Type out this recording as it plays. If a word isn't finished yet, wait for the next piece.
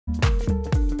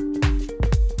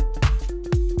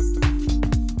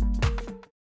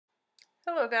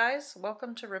guys,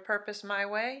 welcome to Repurpose My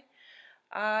Way.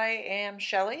 I am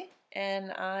Shelly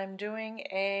and I'm doing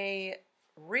a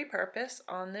repurpose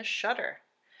on this shutter.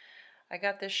 I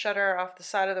got this shutter off the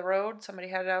side of the road. Somebody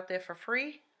had it out there for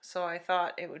free, so I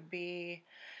thought it would be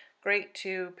great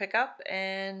to pick up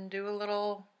and do a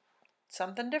little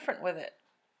something different with it.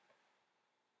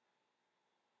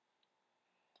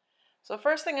 So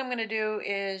first thing I'm going to do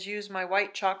is use my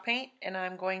white chalk paint and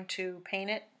I'm going to paint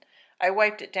it. I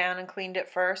wiped it down and cleaned it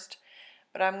first,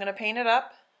 but I'm going to paint it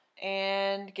up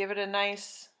and give it a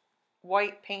nice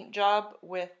white paint job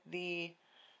with the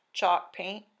chalk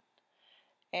paint.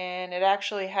 And it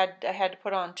actually I had to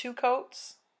put on 2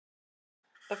 coats.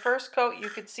 The first coat, you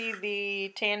could see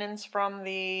the tannins from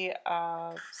the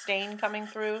stain coming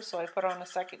through, so I put on a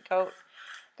second coat.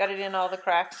 Got it in all the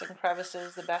cracks and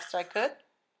crevices the best I could.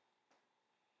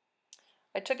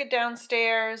 I took it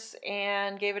downstairs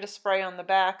and gave it a spray on the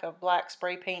back of black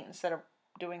spray paint instead of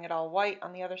doing it all white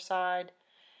on the other side,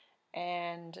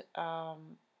 and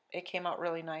it came out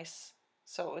really nice,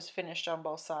 so it was finished on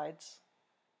both sides.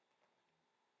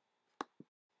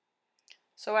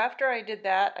 So after I did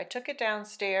that, I took it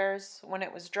downstairs when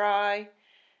it was dry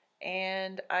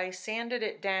and I sanded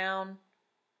it down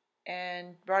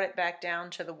and brought it back down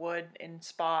to the wood in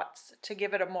spots to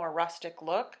give it a more rustic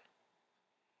look.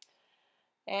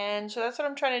 And so that's what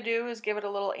I'm trying to do, is give it a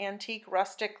little antique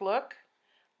rustic look,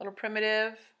 a little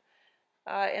primitive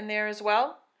in there as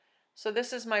well. So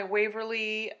this is my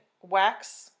Waverly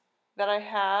wax that I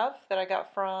have, that I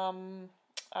got from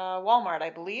Walmart,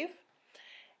 I believe.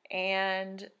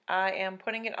 And I am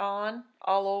putting it on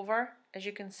all over. As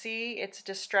you can see, it's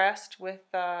distressed with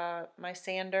my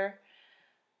sander.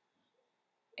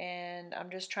 And I'm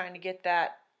just trying to get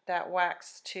that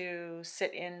wax to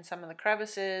sit in some of the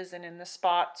crevices and in the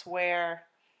spots where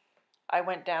I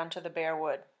went down to the bare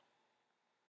wood.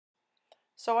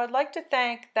 So I'd like to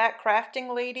thank That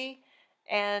Crafting Lady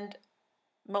and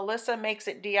Melissa Makes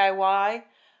It DIY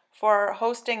for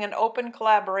hosting an open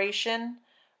collaboration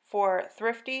for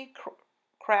Thrifty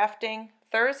Crafting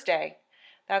Thursday.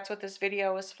 That's what this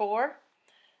video is for.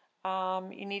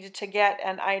 You needed to get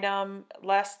an item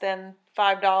less than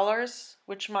 $5,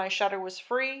 which my shutter was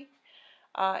free,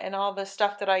 and all the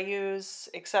stuff that I use,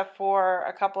 except for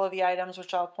a couple of the items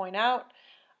which I'll point out,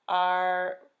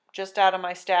 are just out of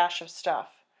my stash of stuff.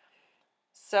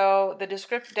 So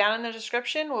down in the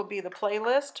description will be the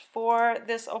playlist for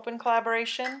this open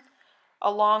collaboration,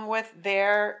 along with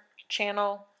their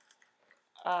channel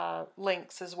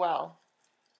links as well.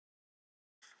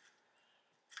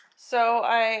 So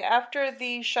after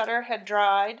the shutter had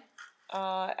dried,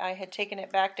 I had taken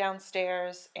it back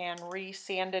downstairs and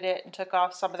re-sanded it and took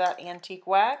off some of that antique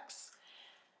wax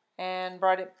and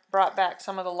brought back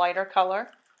some of the lighter color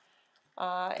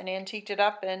and antiqued it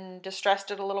up and distressed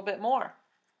it a little bit more.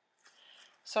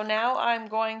 So now I'm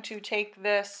going to take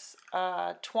this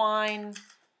twine,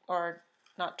 or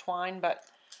not twine, but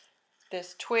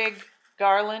this twig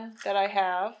garland that I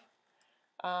have.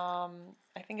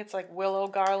 I think it's like willow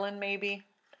garland maybe,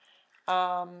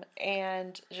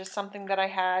 and just something that I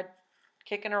had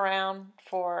kicking around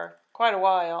for quite a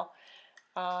while,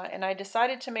 and I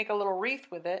decided to make a little wreath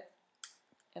with it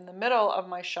in the middle of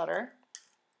my shutter,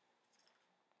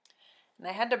 and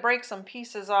I had to break some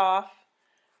pieces off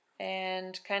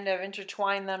and kind of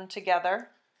intertwine them together.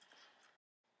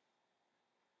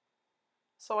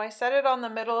 So I set it on the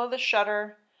middle of the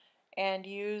shutter and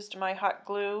used my hot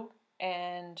glue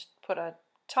and put a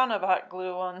ton of hot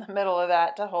glue on the middle of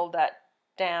that to hold that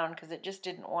down, because it just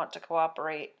didn't want to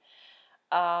cooperate.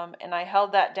 And I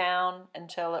held that down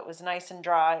until it was nice and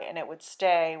dry, and it would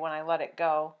stay when I let it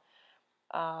go.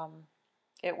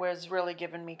 It was really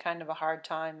giving me kind of a hard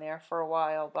time there for a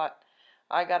while, but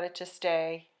I got it to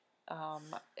stay.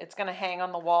 It's going to hang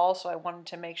on the wall, so I wanted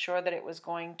to make sure that it was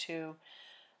going to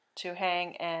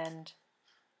hang and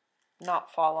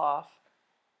not fall off.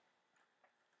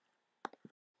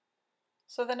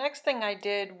 So the next thing I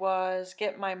did was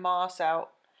get my moss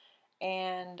out,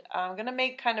 and I'm going to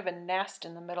make kind of a nest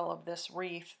in the middle of this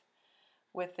wreath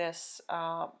with this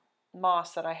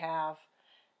moss that I have.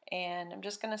 And I'm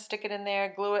just going to stick it in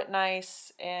there, glue it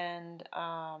nice and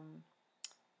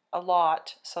a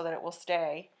lot so that it will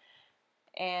stay.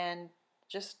 And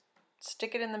just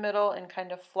stick it in the middle and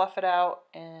kind of fluff it out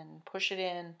and push it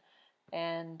in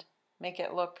and make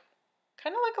it look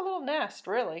kind of like a little nest,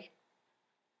 really.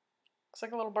 Looks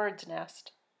like a little bird's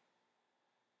nest.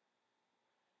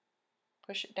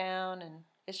 Push it down, and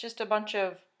it's just a bunch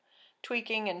of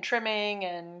tweaking and trimming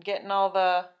and getting all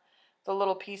the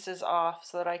little pieces off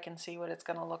so that I can see what it's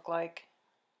going to look like.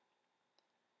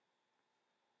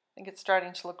 I think it's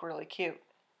starting to look really cute.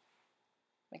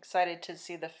 I'm excited to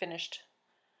see the finished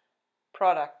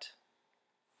product.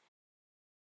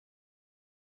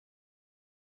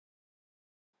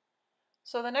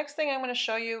 So the next thing I'm going to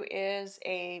show you is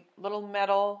a little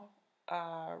metal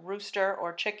rooster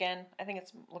or chicken. I think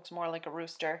it looks more like a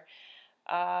rooster.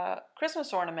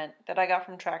 Christmas ornament that I got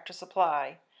from Tractor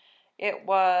Supply. It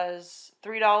was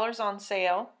 $3 on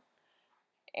sale,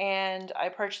 and I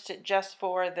purchased it just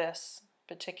for this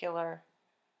particular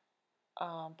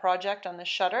project on the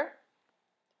shutter.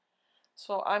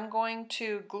 So I'm going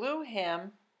to glue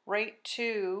him right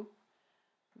to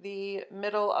the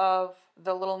middle of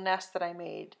the little nest that I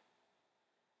made.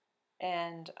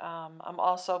 And I'm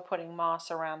also putting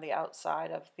moss around the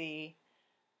outside of the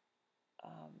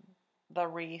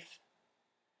wreath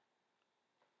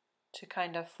to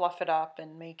kind of fluff it up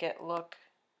and make it look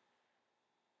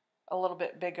a little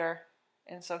bit bigger,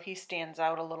 and so he stands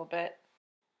out a little bit.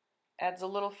 Adds a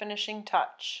little finishing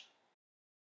touch.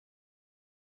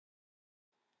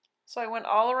 So I went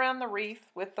all around the wreath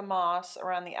with the moss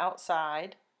around the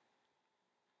outside,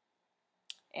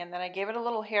 and then I gave it a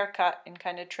little haircut and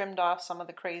kind of trimmed off some of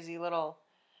the crazy little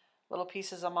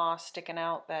pieces of moss sticking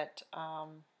out that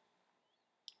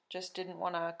just didn't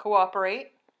want to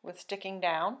cooperate with sticking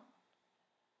down.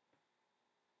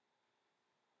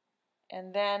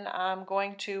 And then I'm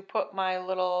going to put my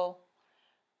little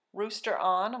rooster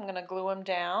on. I'm going to glue him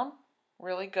down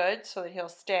really good so that he'll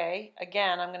stay.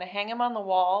 Again, I'm going to hang him on the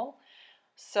wall,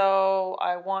 so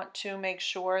I want to make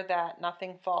sure that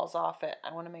nothing falls off it.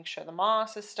 I want to make sure the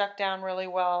moss is stuck down really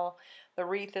well, the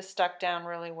wreath is stuck down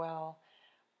really well,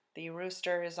 the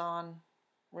rooster is on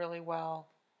really well,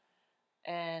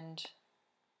 and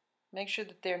make sure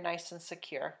that they're nice and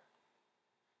secure.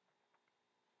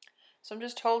 So I'm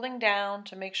just holding down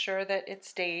to make sure that it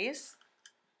stays.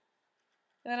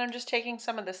 And then I'm just taking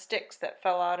some of the sticks that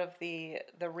fell out of the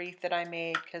wreath that I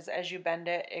made, because as you bend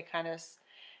it, it kind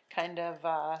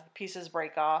of pieces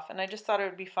break off. And I just thought it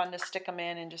would be fun to stick them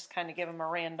in and just kind of give them a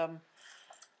random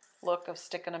look of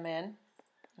sticking them in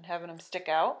and having them stick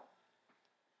out.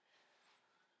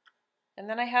 And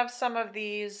then I have some of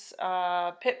these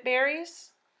pip berries.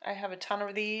 I have a ton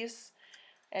of these.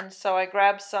 And so I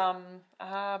grabbed some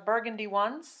burgundy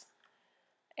ones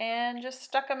and just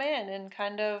stuck them in and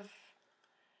kind of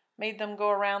made them go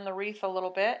around the wreath a little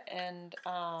bit and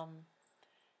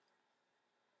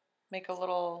make a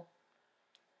little,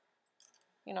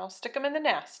 stick them in the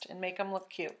nest and make them look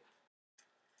cute.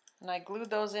 And I glued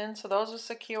those in so those are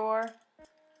secure,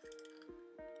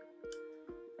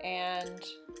 and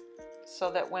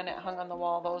so that when it hung on the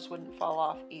wall, those wouldn't fall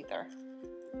off either.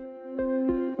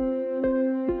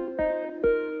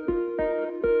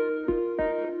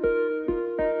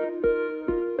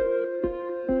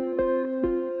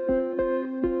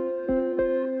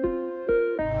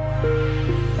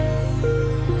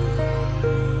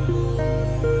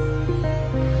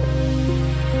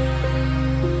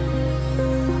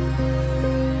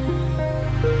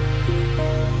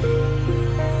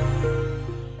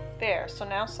 So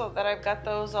now, so that I've got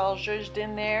those all zhuzhed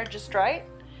in there just right,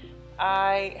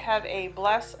 I have a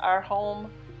Bless Our Home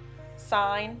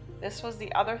sign. This was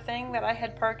the other thing that I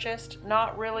had purchased,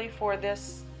 not really for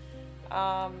this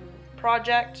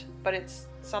project, but it's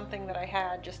something that I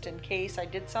had just in case I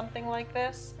did something like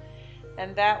this.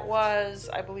 And that was,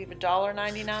 I believe,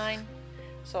 $1.99.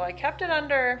 So I kept it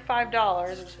under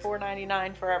 $5. It was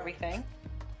 $4.99 for everything.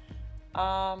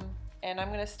 And I'm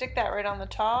going to stick that right on the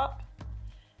top.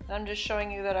 And I'm just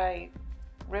showing you that I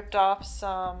ripped off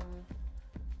some,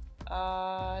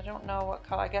 I don't know what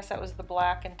color, I guess that was the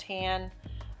black and tan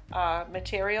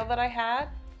material that I had.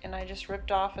 And I just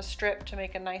ripped off a strip to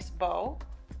make a nice bow.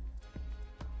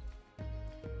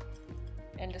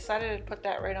 And decided to put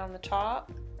that right on the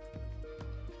top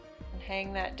and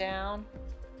hang that down.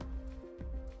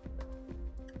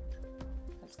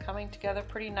 It's coming together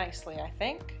pretty nicely, I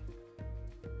think.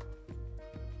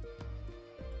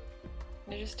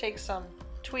 And it just takes some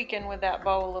tweaking with that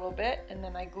bow a little bit, and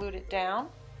then I glued it down.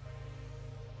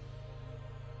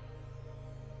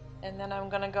 And then I'm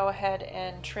going to go ahead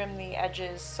and trim the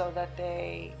edges so that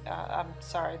they,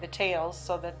 the tails,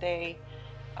 so that they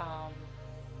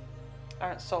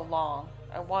aren't so long.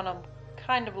 I want them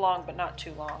kind of long, but not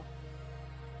too long.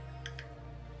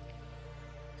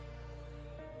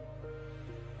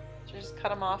 So just cut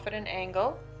them off at an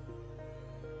angle.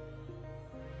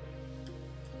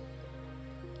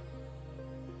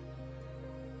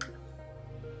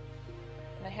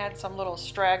 And I had some little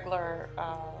straggler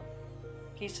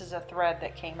pieces of thread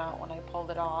that came out when I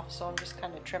pulled it off, so I'm just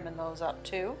kind of trimming those up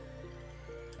too.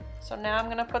 So now I'm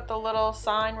going to put the little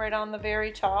sign right on the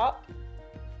very top.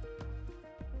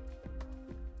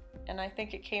 and I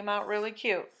think it came out really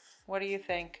cute. What do you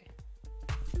think?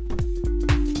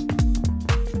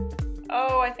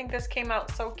 Oh, I think this came out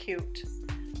so cute.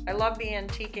 I love the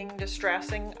antiquing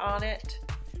distressing on it,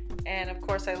 and of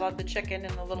course I love the chicken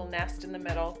and the little nest in the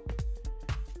middle,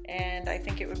 and I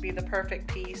think it would be the perfect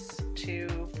piece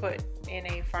to put in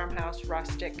a farmhouse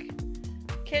rustic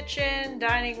kitchen,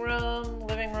 dining room,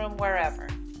 living room, wherever.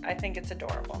 I think it's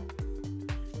adorable.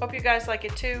 Hope you guys like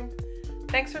it too.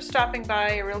 Thanks for stopping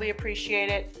by, I really appreciate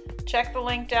it. Check the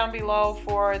link down below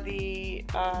for the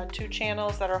 2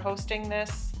 channels that are hosting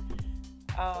this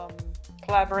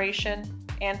collaboration,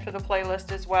 and for the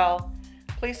playlist as well.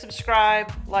 Please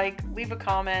subscribe, like, leave a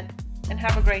comment, and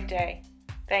have a great day.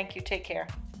 Thank you. Take care.